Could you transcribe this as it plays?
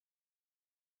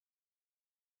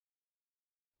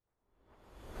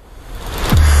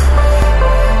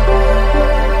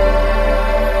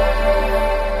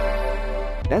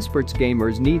Experts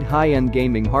gamers need high-end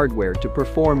gaming hardware to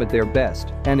perform at their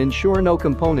best and ensure no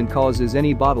component causes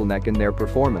any bottleneck in their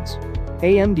performance.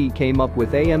 AMD came up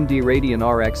with AMD Radeon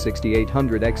RX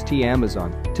 6800 XT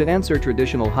Amazon to answer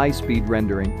traditional high-speed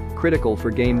rendering, critical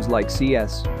for games like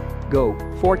CS, Go,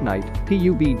 Fortnite,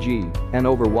 PUBG, and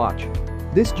Overwatch.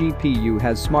 This GPU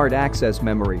has smart access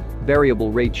memory,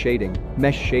 variable rate shading,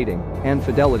 mesh shading, and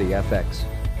fidelity FX.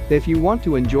 If you want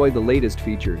to enjoy the latest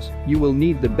features, you will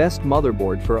need the best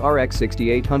motherboard for RX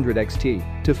 6800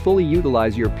 XT to fully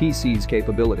utilize your PC's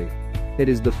capability. It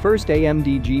is the first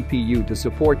AMD GPU to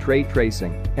support ray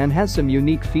tracing and has some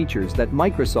unique features that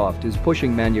Microsoft is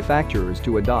pushing manufacturers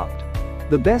to adopt.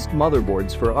 The best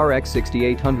motherboards for RX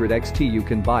 6800 XT you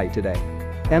can buy today.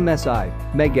 MSI,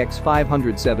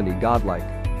 X570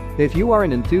 Godlike. If you are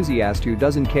an enthusiast who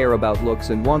doesn't care about looks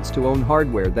and wants to own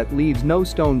hardware that leaves no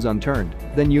stones unturned,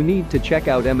 then you need to check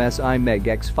out MSI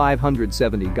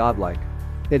X570 Godlike.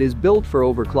 It is built for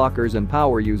overclockers and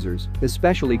power users,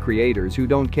 especially creators who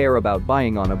don't care about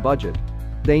buying on a budget.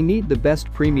 They need the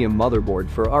best premium motherboard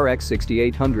for RX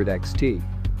 6800 XT.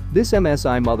 This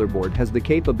MSI motherboard has the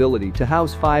capability to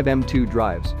house 5 M2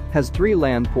 drives, has 3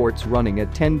 LAN ports running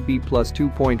at 10B plus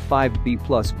 2.5B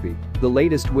plus B, the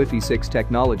latest Wi-Fi 6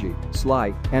 technology,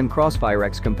 SLI, and Crosshair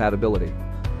X compatibility.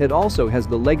 It also has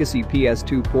the legacy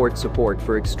PS2 port support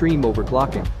for extreme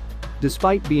overclocking.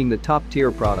 Despite being the top-tier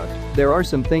product, there are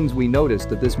some things we noticed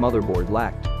that this motherboard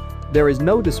lacked. There is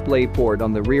no display port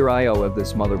on the rear I/O of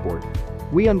this motherboard.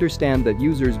 We understand that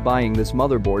users buying this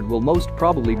motherboard will most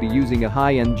probably be using a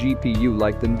high-end GPU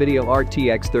like the NVIDIA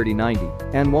RTX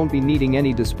 3090 and won't be needing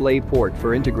any display port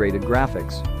for integrated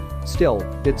graphics. Still,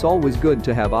 it's always good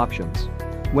to have options.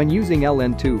 When using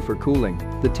LN2 for cooling,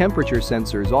 the temperature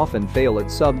sensors often fail at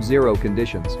sub-zero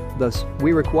conditions, thus,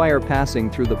 we require passing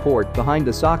through the port behind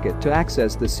the socket to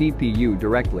access the CPU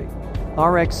directly.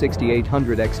 RX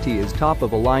 6800 XT is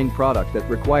top-of-a-line product that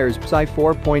requires PCI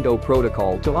 4.0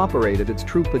 protocol to operate at its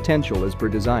true potential as per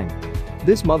design.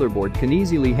 This motherboard can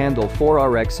easily handle 4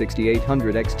 RX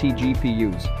 6800 XT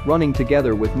GPUs running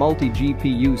together with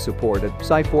multi-GPU support at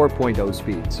PCI 4.0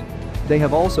 speeds. They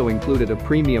have also included a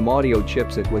premium audio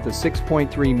chipset with a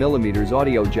 6.3mm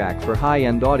audio jack for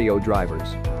high-end audio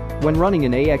drivers. When running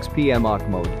in AXP-MOC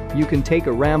mode, you can take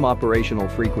a RAM operational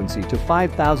frequency to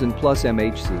 5000 plus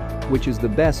MHz, which is the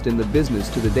best in the business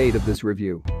to the date of this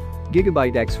review.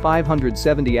 GIGABYTE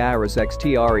X570 AORUS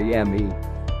XT-REME.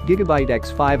 GIGABYTE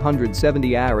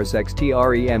X570 AORUS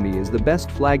XT-REME is the best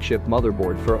flagship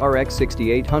motherboard for RX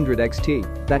 6800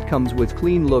 XT that comes with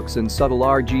clean looks and subtle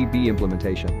RGB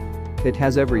implementation. It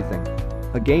has everything.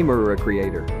 A gamer or a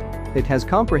creator. It has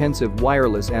comprehensive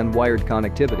wireless and wired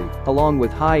connectivity, along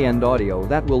with high-end audio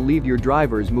that will leave your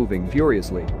drivers moving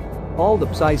furiously. All the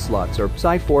PCI slots are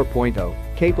PCI 4.0,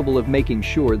 capable of making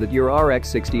sure that your RX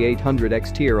 6800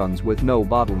 XT runs with no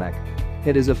bottleneck.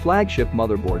 It is a flagship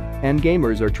motherboard, and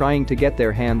gamers are trying to get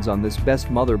their hands on this best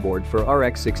motherboard for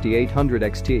RX 6800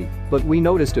 XT, but we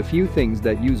noticed a few things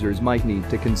that users might need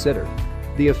to consider.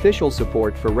 The official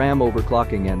support for RAM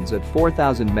overclocking ends at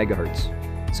 4000 MHz.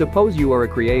 Suppose you are a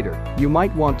creator, you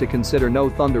might want to consider no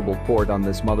Thunderbolt port on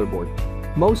this motherboard.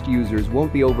 Most users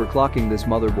won't be overclocking this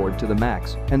motherboard to the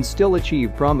max and still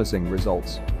achieve promising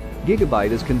results.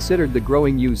 GIGABYTE is considered the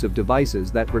growing use of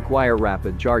devices that require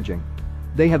rapid charging.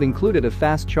 They have included a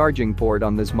fast charging port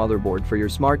on this motherboard for your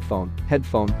smartphone,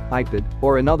 headphone, iPad,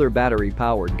 or another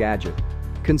battery-powered gadget.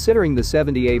 Considering the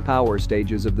 70A power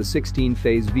stages of the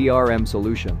 16-phase VRM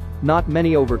solution, not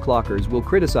many overclockers will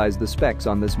criticize the specs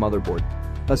on this motherboard.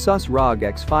 ASUS ROG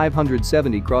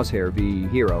X570 Crosshair VIII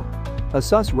Hero.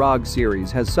 ASUS ROG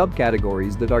series has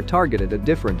subcategories that are targeted at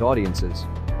different audiences.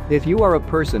 If you are a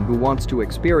person who wants to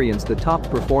experience the top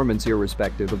performance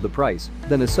irrespective of the price,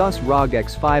 then ASUS ROG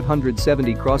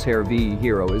X570 Crosshair VIII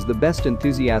Hero is the best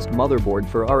enthusiast motherboard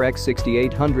for RX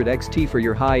 6800 XT for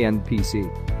your high-end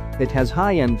PC. It has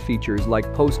high-end features like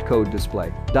postcode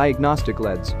display, diagnostic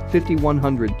LEDs,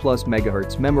 5100 plus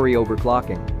MHz memory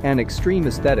overclocking, and extreme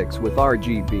aesthetics with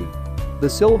RGB. The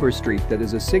silver streak that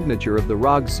is a signature of the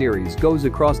ROG series goes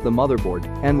across the motherboard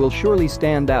and will surely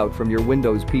stand out from your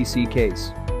Windows PC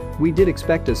case. We did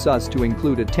expect ASUS to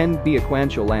include a 10B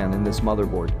Aquantia LAN in this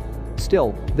motherboard.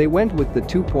 Still, they went with the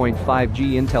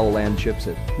 2.5G Intel LAN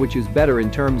chipset, which is better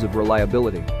in terms of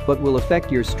reliability, but will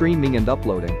affect your streaming and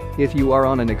uploading if you are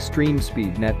on an extreme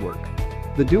speed network.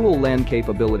 The dual LAN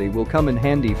capability will come in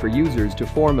handy for users to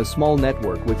form a small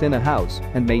network within a house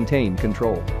and maintain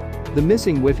control. The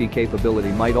missing Wi-Fi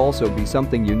capability might also be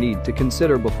something you need to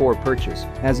consider before purchase,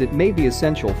 as it may be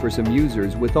essential for some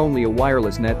users with only a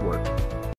wireless network.